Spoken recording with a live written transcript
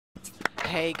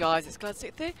Hey guys, it's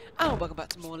Glad6 here, and welcome back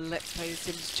to more Let's Play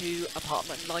Sims 2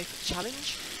 Apartment Life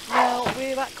Challenge. Now,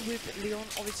 we're back with Leon,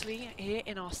 obviously, here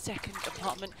in our second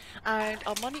apartment, and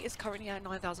our money is currently at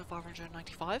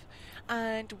 9,595,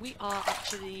 and we are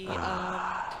actually,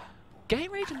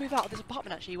 getting ready to move out of this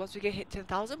apartment, actually. Once we get hit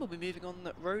 10,000, we'll be moving on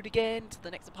the road again to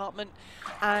the next apartment,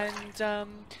 and,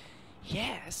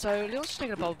 yeah, so Leon's just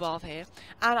taking a bubble bath here,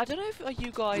 and I don't know if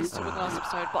you guys saw the last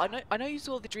episode, but I know you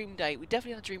saw the dream date. We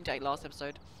definitely had a dream date last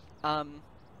episode,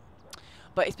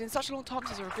 but it's been such a long time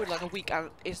since I recorded, like a week, and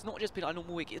it's not just been like a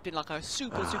normal week, it's been like a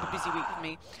super busy week for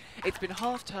me. It's been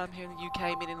half term here in the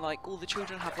UK, meaning like all the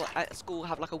children have like, at school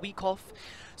have like a week off,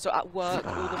 so at work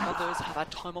all the mothers have had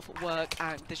time off at work,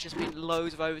 and there's just been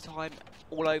loads of overtime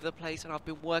all over the place, and I've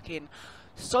been working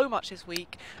so much this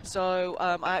week, so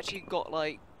I actually got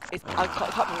like, I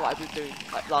can't remember what I've been doing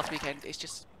like last weekend. It's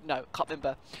just, no, can't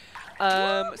remember.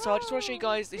 So I just want to show you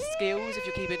guys his skills, if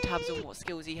you're keeping tabs on what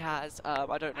skills he has.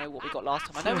 I don't know what we got last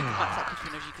time. I know we can max out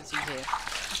cooking, as you can see here.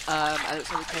 And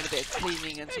it's also playing a bit of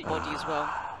cleaning and some body as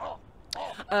well.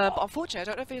 But unfortunately, I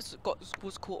don't know if he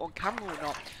was caught on camera or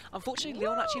not. Unfortunately,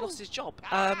 Leon actually lost his job.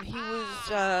 He was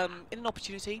in an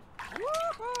opportunity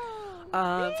for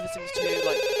The Sims 2,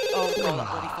 like, oh god, that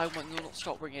bloody phone will not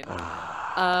stop ringing.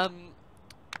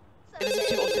 In The Sims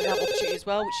 2, obviously, they have opportunity as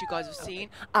well, which you guys have seen.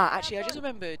 Actually, I just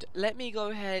remembered, let me go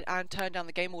ahead and turn down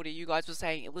the game order. You guys were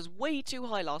saying it was way too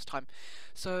high last time.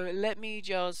 So let me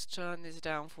just turn this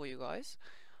down for you guys.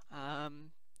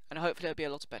 And hopefully it'll be a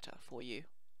lot better for you.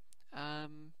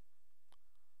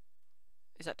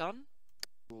 Is that done?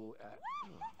 Let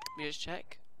me just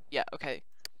check. Yeah, okay.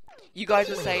 You guys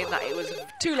were saying that it was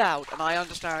too loud, and I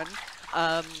understand.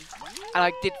 And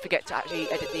I did forget to actually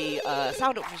edit the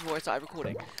sound options before I started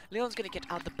recording. Leon's going to get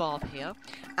out of the bath here.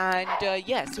 And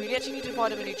yeah, so we actually need to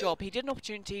find him a new job. He did an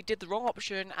opportunity, did the wrong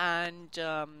option, and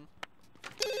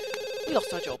we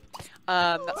lost our job.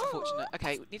 That's unfortunate.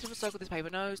 Okay, we need to recycle this paper.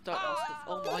 No, don't ask them.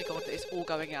 Oh my god, it's all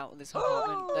going out in this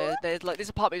apartment. There's like, this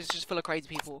apartment is just full of crazy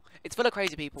people. It's full of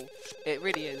crazy people. It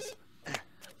really is.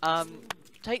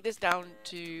 Take this down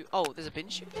to... Oh, there's a bin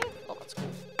chute there? Oh, that's cool.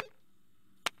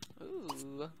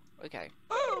 Ooh, okay.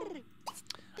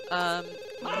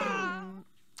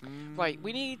 Right,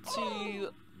 we need to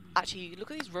actually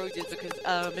look at these roses, because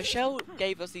Michelle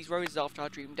gave us these roses after our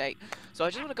dream date. So I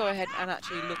just want to go ahead and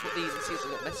actually look at these and see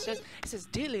what the message says. It says,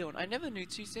 "Dear Leon, I never knew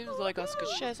two Sims like us could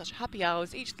share such happy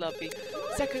hours, each lovely.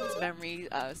 Seconds memory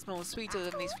smells sweeter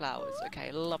than these flowers."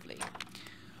 Okay, lovely.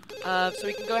 So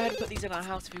we can go ahead and put these in our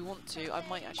house if we want to. I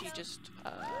might actually just,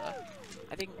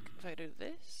 I think if I do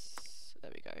this,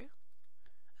 there we go.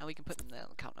 And we can put them there on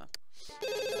the counter.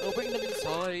 We'll bring them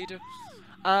inside.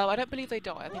 I don't believe they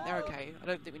die. I think they're okay. I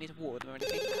don't think we need to water them or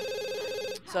anything.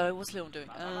 So what's Leon doing?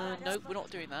 No, we're not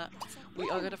doing that. We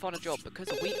are going to find a job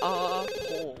because we are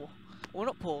poor. Well,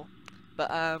 not poor, but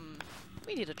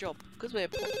we need a job because we're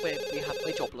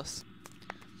jobless.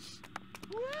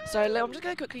 So I'm just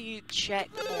going to quickly check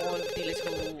on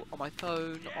my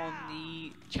phone on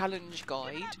the challenge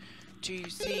guide to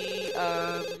see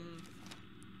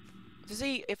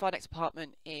if our next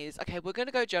apartment is okay. We're going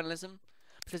to go journalism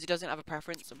because he doesn't have a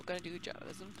preference, so we're going to do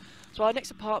journalism. So our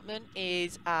next apartment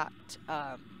is at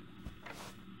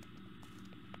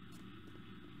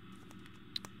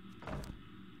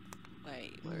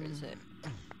wait, where is it?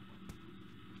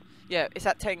 Yeah, it's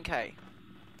at 10k.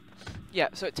 Yeah,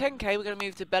 so at 10k we're going to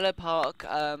move to Bella Park.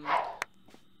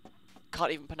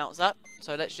 Can't even pronounce that,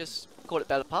 so let's just call it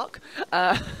Bella Park.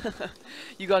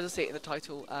 You guys will see it in the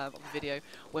title of the video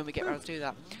when we get around to do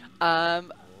that.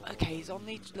 Okay, he's on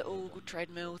the little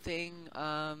treadmill thing.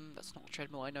 That's not a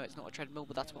treadmill, I know it's not a treadmill,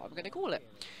 but that's what I'm going to call it.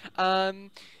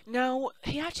 Now,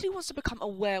 he actually wants to become a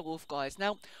werewolf, guys.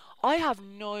 Now, I have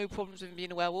no problems with him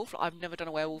being a werewolf. I've never done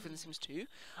a werewolf in The Sims 2.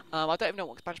 I don't even know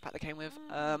what expansion pack they came with.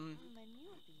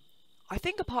 I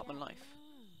think apartment life.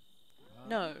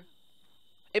 No.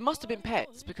 It must have been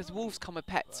pets, because wolves come with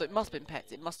pets, so it must have been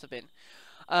pets. It must have been.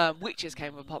 Witches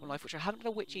came with apartment life, which I haven't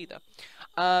done a witch either.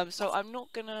 So I'm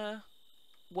not gonna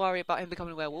worry about him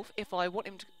becoming a werewolf. If I want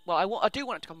him to... Well, I do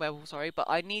want him to become a werewolf, sorry, but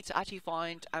I need to actually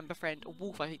find and befriend a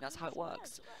wolf. I think that's how it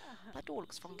works. That door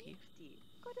looks funky.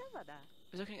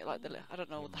 I was looking at like the... I don't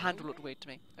know, the handle looked weird to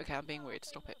me. Okay, I'm being weird,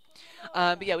 stop it.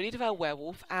 But yeah, we need to find a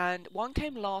werewolf, and one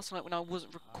came last night when I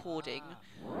wasn't recording.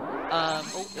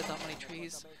 Oh, there's that many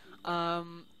trees.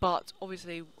 But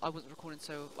obviously I wasn't recording,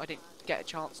 so I didn't get a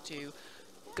chance to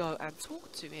go and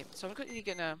talk to him. So I'm quickly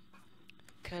gonna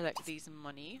collect these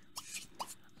money.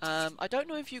 I don't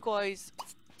know if you guys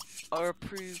are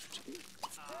approving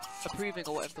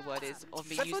or whatever the word is of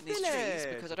me using these trees,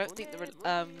 because I don't think the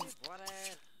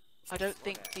I don't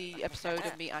think the episode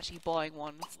of me actually buying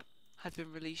one has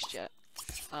been released yet.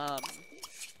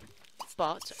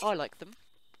 But I like them.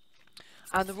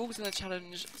 And the rules in the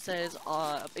challenge says,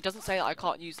 it doesn't say that I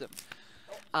can't use them.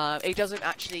 It doesn't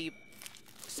actually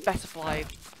specify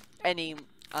any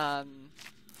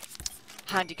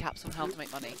handicaps on how to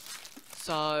make money.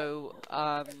 So,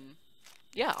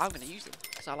 yeah, I'm going to use them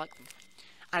because I like them.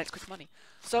 And it's quick money.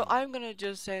 So I'm going to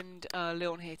just send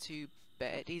Leon here to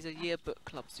bed. He's a yearbook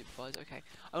club supervisor. Okay.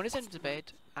 I'm going to send him to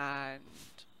bed and...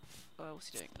 what's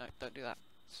he doing? No, don't do that.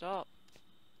 Stop.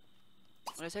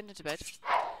 I'm going to send him to bed.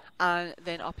 And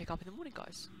then I'll pick up in the morning,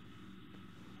 guys.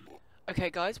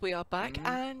 Okay, guys, we are back.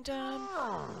 And,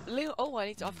 Leon... Oh,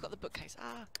 I forgot the bookcase.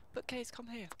 Bookcase, come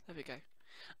here. There we go.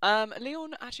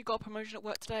 Leon actually got a promotion at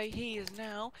work today. He is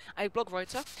now a blog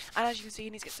writer, and as you can see, he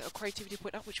needs to get a creativity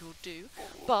point up, which we'll do.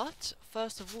 But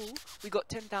first of all, we got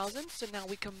 10,000, so now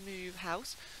we can move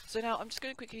house. So now I'm just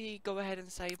going to quickly go ahead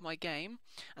and save my game,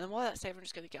 and then while that's saved, I'm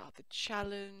just going to get out the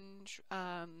challenge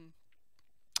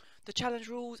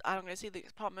rules, and I'm going to see the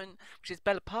apartment, which is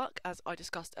Bella Park, as I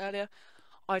discussed earlier.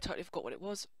 I totally forgot what it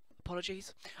was.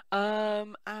 Apologies.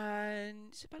 And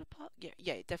is it Bella Park?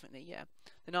 Yeah, definitely, yeah.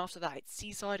 Then after that, it's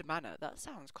Seaside Manor. That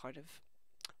sounds kind of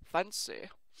fancy.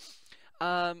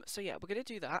 So yeah, we're going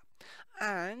to do that.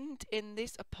 And in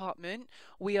this apartment,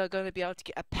 we are going to be able to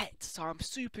get a pet. So I'm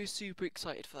super, super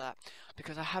excited for that.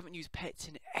 Because I haven't used pets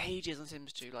in ages on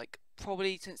Sims 2. Like,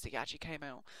 probably since it actually came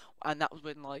out. And that was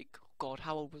when, like, God,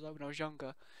 how old was I when I was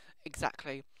younger?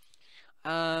 Exactly.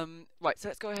 Right, so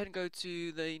let's go ahead and go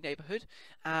to the neighbourhood,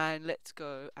 and let's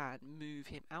go and move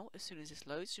him out as soon as this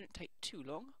loads. Shouldn't take too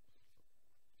long.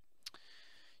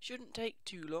 Shouldn't take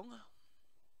too long.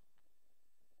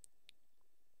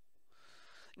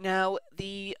 Now,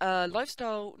 the not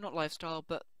lifestyle,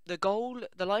 but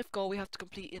the life goal we have to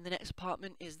complete in the next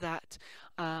apartment is that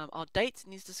our date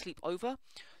needs to sleep over.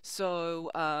 So,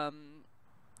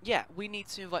 yeah, we need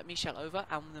to invite Michelle over,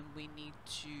 and then we need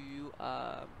to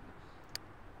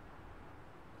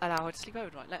allow her to sleep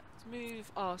over. Right, let's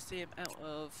move our sim out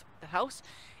of the house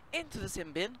into the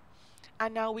sim bin,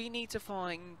 and now we need to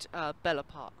find Bella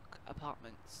Park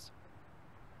apartments.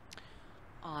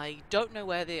 I don't know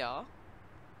where they are,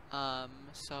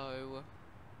 so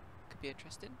could be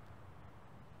interesting.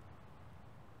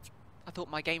 I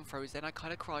thought my game froze then. I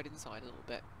kind of cried inside a little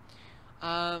bit.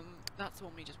 That's the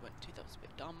one we just went to. That was a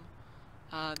bit dumb.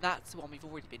 That's the one we've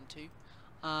already been to.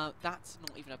 That's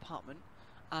not even an apartment.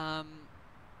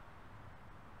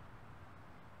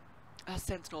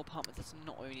 Sentinel Apartments, that's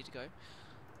not where we need to go.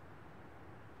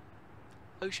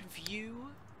 Ocean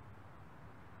View.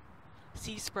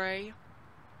 Sea Spray.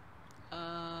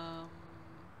 Bella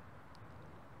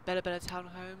Bella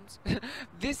Townhomes.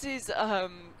 This is,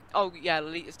 oh yeah,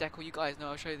 Lolita's Decor, you guys know,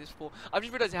 I'll show you this before. I've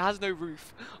just realised it has no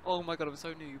roof. Oh my god, I'm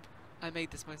so noob. I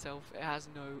made this myself, it has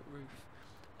no roof.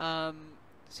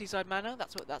 Seaside Manor,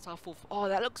 that's our full, oh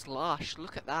that looks lush,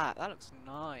 look at that, that looks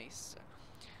nice.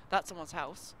 That's someone's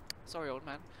house. Sorry, old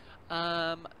man.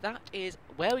 That is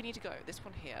where we need to go. This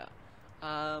one here.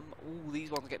 Ooh,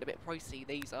 these ones are getting a bit pricey.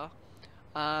 These are.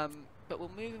 But we'll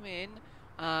move them in.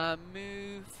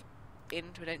 Move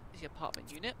into an empty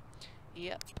apartment unit.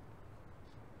 Yep.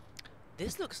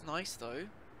 This looks nice though.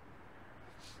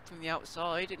 From the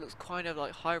outside, it looks kind of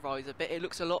like high-rise a bit. It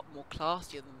looks a lot more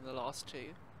classier than the last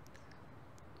two.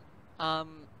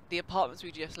 The apartments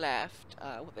we just left,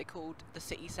 what they called the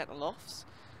city centre lofts.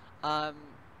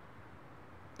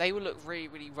 They will look really,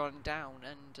 really run down,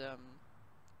 and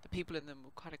the people in them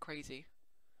were kind of crazy,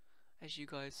 as you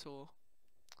guys saw.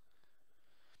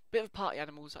 Bit of party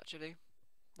animals, actually.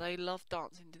 They loved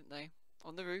dancing, didn't they?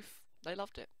 On the roof, they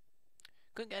loved it.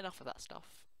 Couldn't get enough of that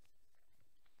stuff.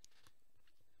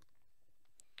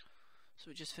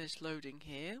 So we just finished loading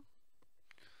here.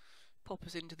 Pop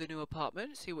us into the new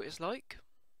apartment, see what it's like.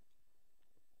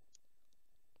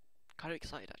 Kind of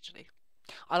excited, actually.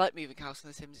 I like moving house in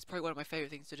The Sims. It's probably one of my favourite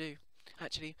things to do.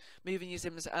 Actually, moving your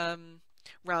Sims around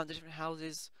the different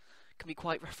houses can be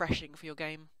quite refreshing for your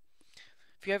game.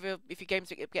 If your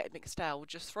games get mixed style,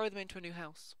 just throw them into a new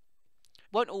house.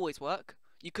 Won't always work.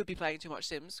 You could be playing too much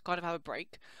Sims, kind of have a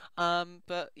break.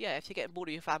 But yeah, if you're getting bored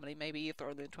of your family, maybe you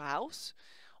throw them into a house,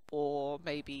 or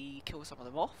maybe kill some of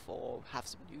them off, or have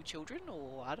some new children,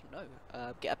 or I don't know,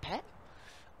 get a pet.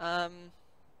 I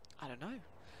don't know.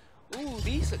 Ooh,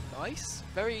 these look nice.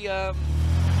 Very,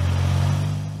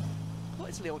 what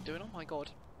is Leon doing? Oh my god.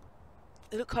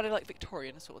 They look kind of like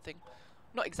Victorian sort of thing.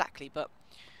 Not exactly, but,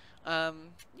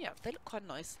 yeah, they look quite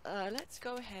nice. Let's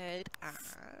go ahead and...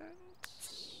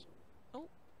 Oh,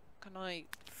 can I...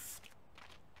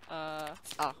 I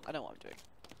know what I'm doing.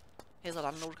 Here's our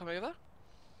landlord coming over.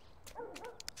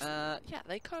 Yeah,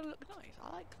 they kind of look nice.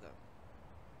 I like them.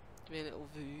 Give me a little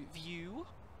view.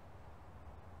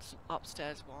 Some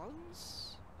upstairs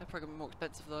ones. They're probably gonna be more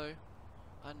expensive though.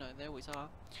 I know they always are.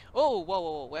 Oh,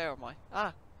 whoa, where am I?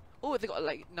 Ah. Oh, they got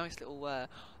like nice little.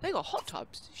 They got hot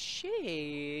tubs.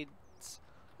 Shit.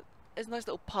 There's a nice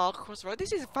little park across the road.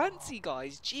 This is fancy,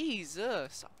 guys.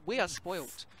 Jesus, we are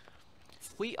spoilt.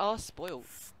 We are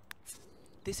spoilt.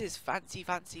 This is fancy,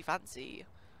 fancy, fancy.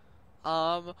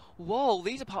 Whoa,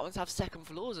 these apartments have second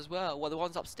floors as well. Well, the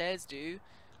ones upstairs do.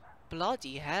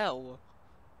 Bloody hell.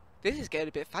 This is getting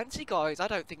a bit fancy, guys. I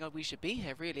don't think we should be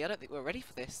here, really. I don't think we're ready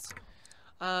for this.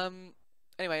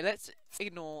 Anyway, let's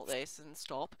ignore this and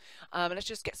stop. Let's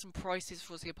just get some prices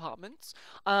for the apartments.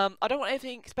 I don't want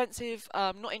anything expensive.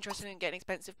 Not interested in getting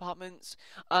expensive apartments.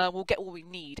 We'll get what we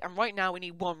need. And right now we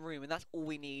need one room, and that's all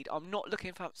we need. I'm not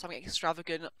looking for something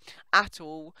extravagant at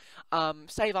all.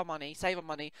 Save our money. Save our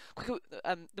money.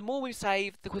 The more we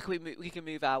save, the quicker we can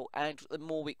move out, and the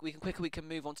more quicker we can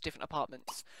move on to different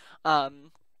apartments.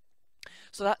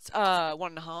 So that's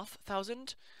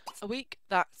 1,500 a week.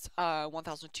 That's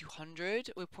 1,200.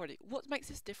 We're probably. What makes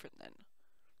this different then?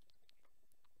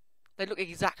 They look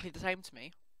exactly the same to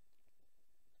me.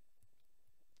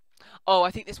 Oh,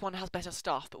 I think this one has better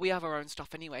stuff, but we have our own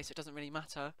stuff anyway, so it doesn't really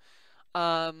matter.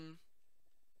 Yeah,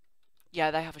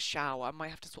 they have a shower. I might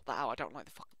have to swap that out. I don't like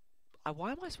the fucking.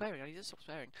 Why am I swearing? I need to stop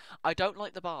swearing. I don't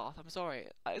like the bath. I'm sorry.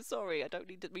 I'm sorry. I don't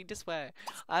mean to swear.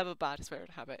 I have a bad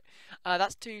swearing habit.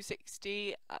 That's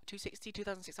 260,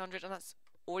 2,600, and that's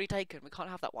already taken. We can't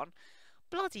have that one.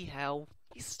 Bloody hell.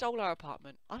 He stole our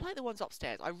apartment. I like the ones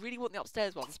upstairs. I really want the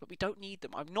upstairs ones, but we don't need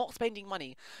them. I'm not spending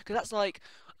money, because that's like,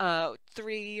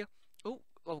 3... Oh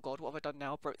god, what have I done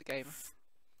now? Broke the game.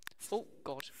 Oh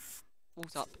god.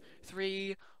 What's up?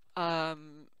 3,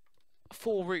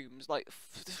 4 rooms. Like,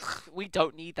 we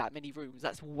don't need that many rooms.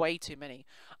 That's way too many.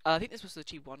 I think this was the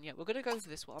cheap one. Yeah, we're gonna go for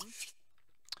this one.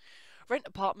 Rent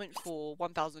apartment for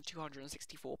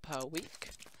 1,264 per week.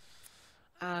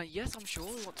 Yes, I'm sure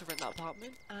we want to rent that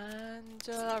apartment, and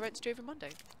rent's due every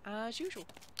Monday, as usual.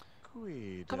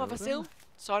 Come on, Vasil,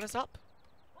 sign us up.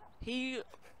 He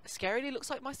scarily looks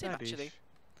like my sim, actually.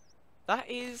 That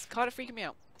is kind of freaking me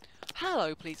out.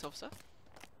 Hello, police officer.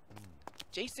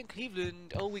 Jason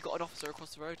Cleveland. Oh, we got an officer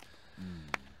across the road.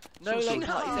 No late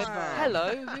party said,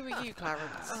 hello, who are you,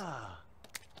 Clarence?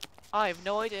 I have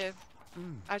no idea.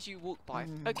 As you walk by.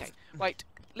 Okay, right.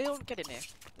 Leon, get in here.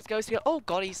 Let's go see. Oh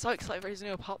god, he's so excited for his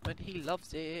new apartment. He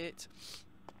loves it.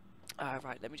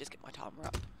 Right, let me just get my timer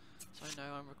up, so I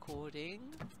know I'm recording.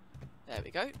 There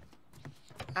we go.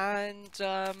 And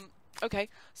okay,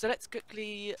 so let's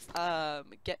quickly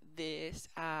get this,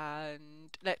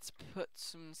 and let's put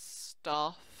some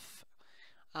stuff.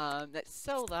 Let's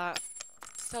sell that.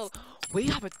 We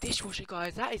have a dishwasher,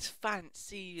 guys. That is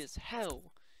fancy as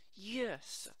hell.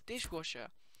 Yes, dishwasher.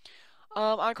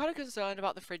 I'm kind of concerned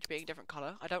about the fridge being a different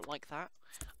colour. I don't like that.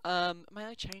 May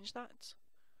I change that?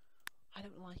 I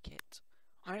don't like it.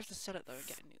 I have to sell it though and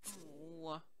get a new.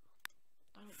 Oh,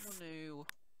 I don't want to.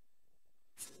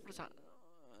 What is that?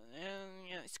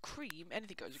 Yeah, it's cream.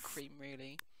 Anything goes with cream,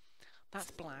 really.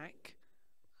 That's black.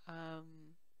 I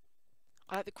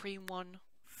like the cream one.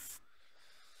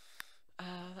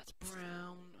 That's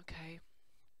brown. Okay.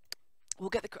 We'll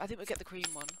get the. I think we'll get the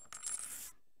cream one.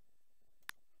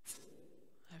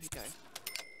 There we go.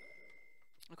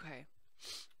 Okay.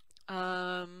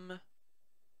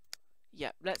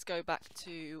 Yeah, let's go back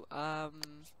to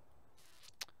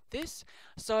this.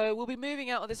 So we'll be moving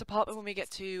out of this apartment when we get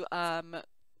to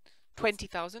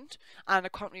 20,000, and are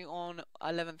currently on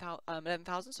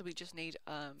 11,000. So we just need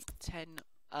 9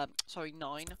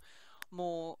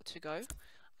 more to go.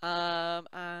 And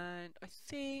I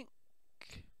think,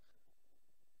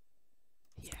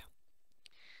 yeah.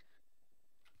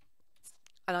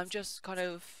 And I'm just kind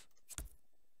of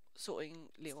sorting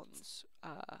Leon's.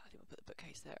 I think I'll put the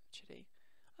bookcase there actually.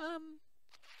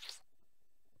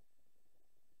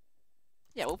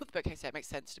 Yeah, we'll put the bookcase there. It makes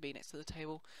sense to be next to the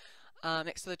table,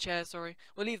 next to the chair. Sorry,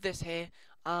 we'll leave this here.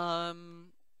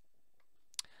 And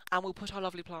we'll put our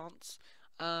lovely plants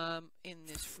in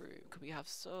this room, because we have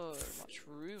so much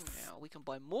room now. We can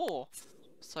buy more.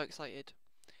 So excited.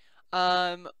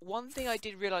 One thing I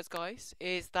did realise, guys,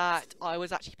 is that I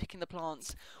was actually picking the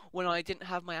plants when I didn't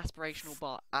have my aspirational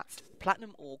bar at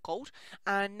platinum or gold,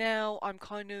 and now I'm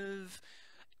kind of,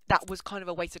 that was kind of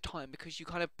a waste of time, because you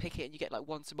kind of pick it and you get like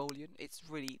 1 simoleon. It's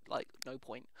really like no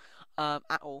point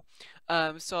at all.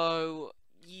 So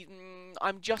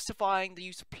I'm justifying the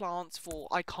use of plants for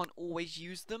I can't always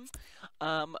use them,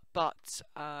 but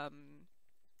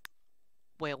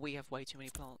Well, we have way too many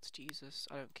plants. Jesus,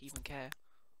 I don't even care.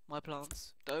 My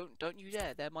plants. Don't you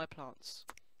dare. They're my plants.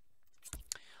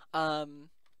 I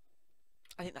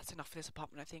think that's enough for this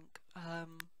apartment. I think.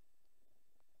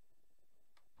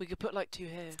 We could put like 2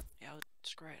 here. Yeah,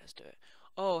 that's great. Let's do it.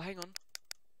 Oh, hang on.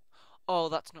 Oh,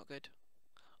 that's not good.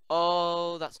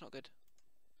 Oh, that's not good.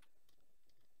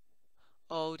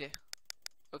 Oh dear.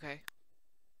 Okay.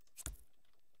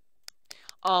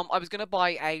 I was gonna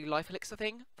buy a life elixir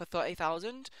thing for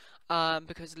 30,000,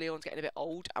 because Leon's getting a bit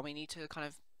old and we need to kind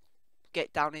of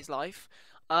get down his life.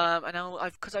 And now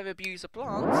because I've abused the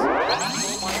plants,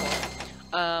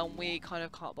 we kind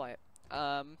of can't buy it.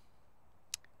 Oh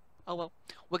well,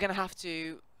 we're gonna have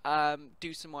to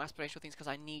do some more aspirational things because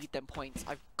I need them points.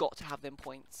 I've got to have them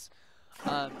points.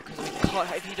 Because we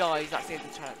can't, if he dies, that's the end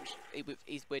of the challenge.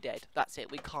 We're dead. That's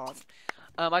it. We can't.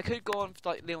 I could go on for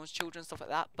like Leon's children and stuff like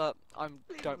that, but I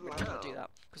don't really want to do that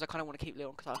because I kind of want to keep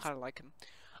Leon because I kind of like him.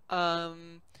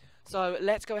 So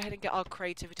let's go ahead and get our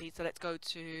creativity. So let's go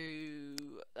to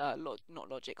not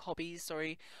logic, hobbies.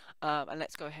 Sorry, and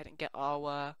let's go ahead and get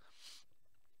our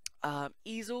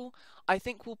easel. I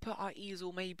think we'll put our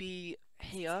easel maybe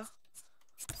here.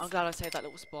 I'm glad I saved that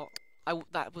little spot.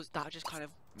 That just kind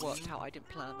of worked out. I didn't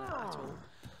plan that at all.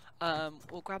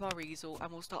 We'll grab our easel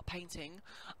and we'll start painting.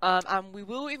 And we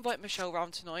will invite Michelle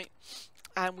round tonight,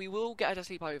 and we will get her to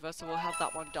sleep over. So we'll have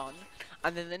that one done.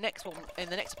 And then the next one, in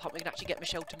the next apartment, we can actually get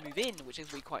Michelle to move in, which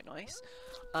is really quite nice.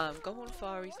 Go on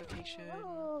Fari's location.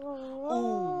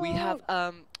 Ooh, we have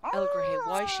Elgra here.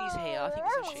 Why she's here? I think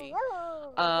it's a she.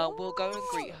 We'll go and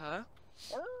greet her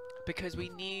because we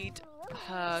need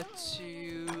her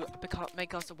to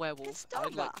make us a werewolf. I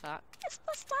would like that.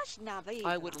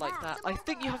 I would like that. I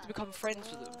think you have to become friends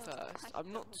with them first.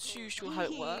 I'm not too sure how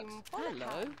it works.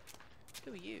 Hello.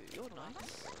 Who are you? You're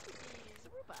nice.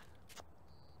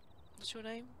 What's your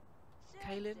name?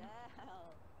 Kaylin?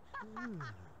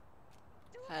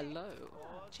 Hello.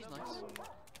 She's nice.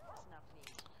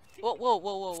 Whoa, whoa,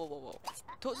 whoa, whoa, whoa, whoa, whoa.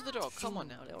 Talk to the dog. Come on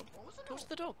now, Leon. Talk to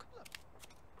the dog.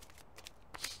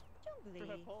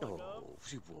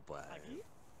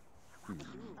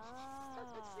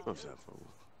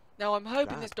 Now I'm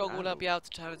hoping this dog will be able to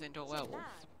turn us into a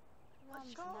werewolf.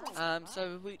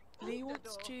 So Lee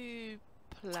wants to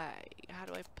play. How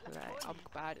do I play? I'm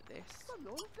bad at this.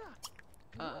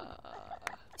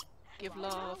 Give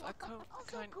love. I can't.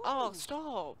 Oh,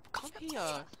 stop! Come here.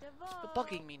 You're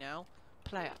bugging me now.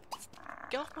 Player.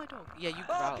 Get off my dog. Yeah, you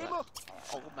growl.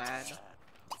 Oh man.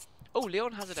 Oh,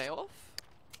 Leon has a day off.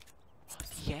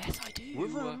 Yes, I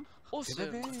do.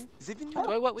 Awesome. Do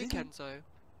I work weekends though?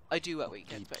 I do work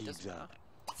weekends, but it doesn't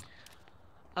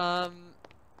matter.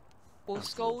 We'll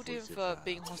scold him for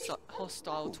being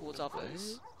hostile towards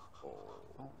others.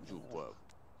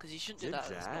 Because you shouldn't do that.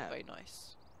 That's not very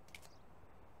nice.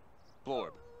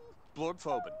 Blorb. Blorb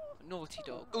Phobin. Naughty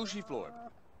dog. Ushi Blorb.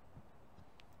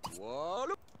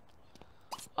 What?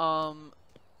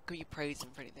 Could you praise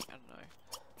him for anything? I don't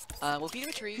know. We'll feed him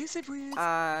a treat.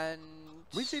 And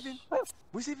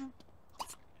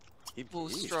we'll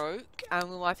stroke,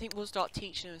 and I think we'll start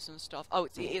teaching him some stuff. Oh,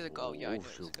 it is a girl. Yeah, I know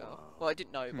it's a girl. Well, I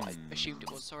didn't know, but I assumed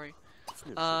it was. Sorry.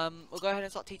 We'll go ahead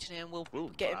and start teaching him.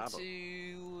 We'll get him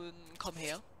to come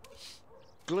here.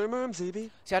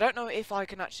 See, I don't know if I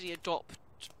can actually adopt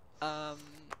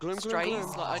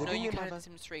strays. Like, I know you can in The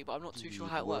Sims 3, but I'm not too sure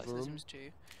how it works in The Sims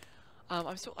 2.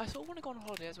 I sort of want to go on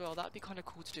holiday as well. That'd be kind of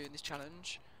cool to do in this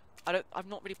challenge. I've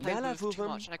not really played with too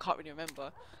much, and I can't really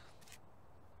remember.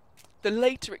 The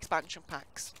later expansion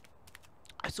packs,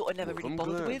 I sort of never really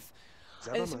bothered with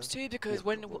in Sims 2 because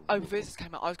when Open Business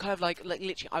came out, I was kind of like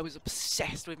literally, I was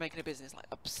obsessed with making a business, like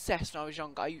obsessed when I was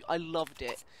younger. I loved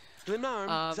it.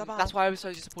 That's why I was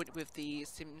so disappointed with the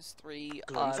Sims 3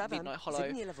 Midnight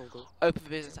Hollow Open for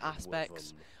Business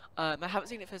aspects. I haven't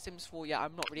seen it for Sims 4 yet.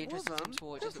 I'm not really interested in Sims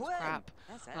 4. It just looks crap.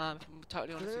 If I'm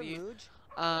totally honest with you.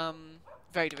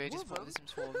 Very, very disappointed with The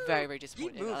Sims 4. Very, very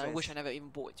disappointed. I wish I never even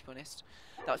bought it, to be honest.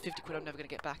 That was 50 quid I'm never going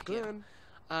to get back again.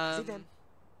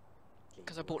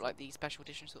 Because I bought like the special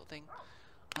edition sort of thing.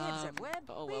 But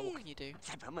oh well, what can you do?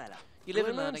 You live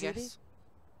and learn, I guess.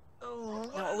 Now,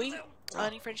 are we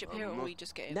earning friendship here, or are we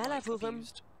just getting like,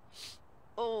 abused?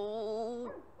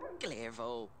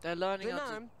 They're learning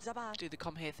how to do the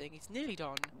come here thing. He's nearly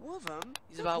done.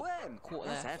 He's about a quarter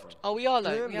left. Oh, we are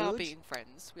learning. We are being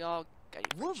friends. We are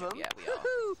getting friendship. Yeah, we are.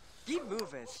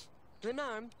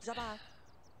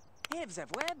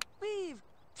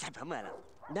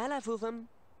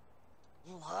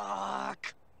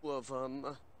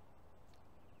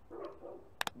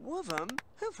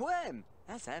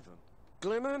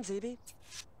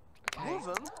 Okay.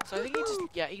 So I think he just,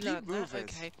 yeah, he learned that.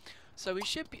 Okay. So we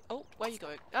should be... Oh, where are you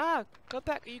going? Ah, come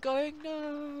back. Are you going?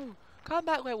 No. Come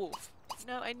back, werewolf.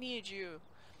 No, I need you.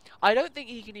 I don't think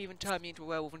he can even turn me into a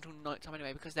werewolf until night time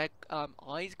anyway, because their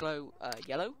eyes glow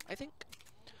yellow, I think.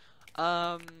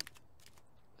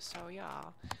 So yeah.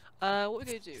 What we're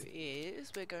going to do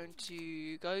is we're going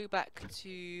to go back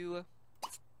to...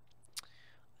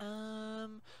 we're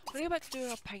going to go back to doing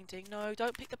our painting. No,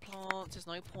 don't pick the plants. There's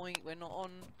no point. We're not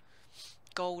on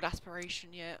gold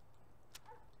aspiration yet.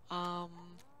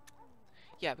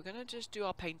 Yeah, we're gonna just do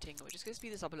our painting. We're just gonna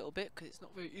speed this up a little bit because it's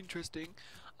not very interesting.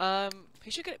 He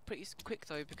should get it pretty quick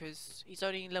though because he's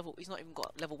only level. He's not even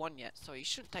got level 1 yet, so he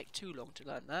shouldn't take too long to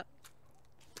learn that.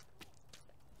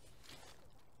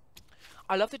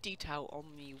 I love the detail on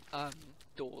the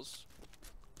doors.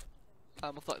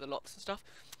 Of like the locks and stuff.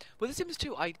 With The Sims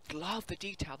 2, I love the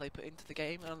detail they put into the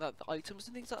game and the items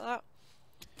and things like that.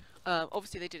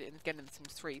 Obviously they did it again in The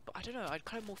Sims 3, but I don't know. I'm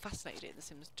kind of more fascinated in The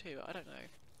Sims 2. I don't know.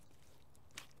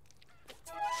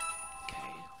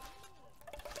 Okay.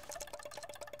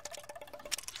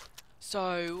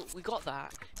 So we got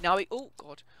that. Now oh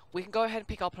god, we can go ahead and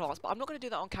pick our plants, but I'm not going to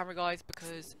do that on camera, guys,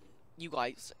 because you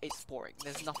guys, it's boring.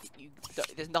 There's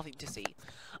nothing to see.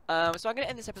 So I'm going to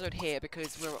end this episode here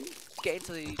because we're getting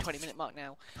to the 20-minute mark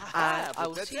now. And I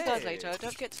will see you guys later.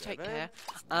 Don't forget to take care.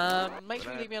 Make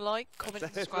sure you leave me a like, comment,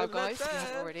 and subscribe, guys, if you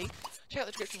haven't already. Check out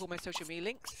the description for all my social media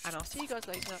links, and I'll see you guys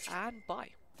later. And bye.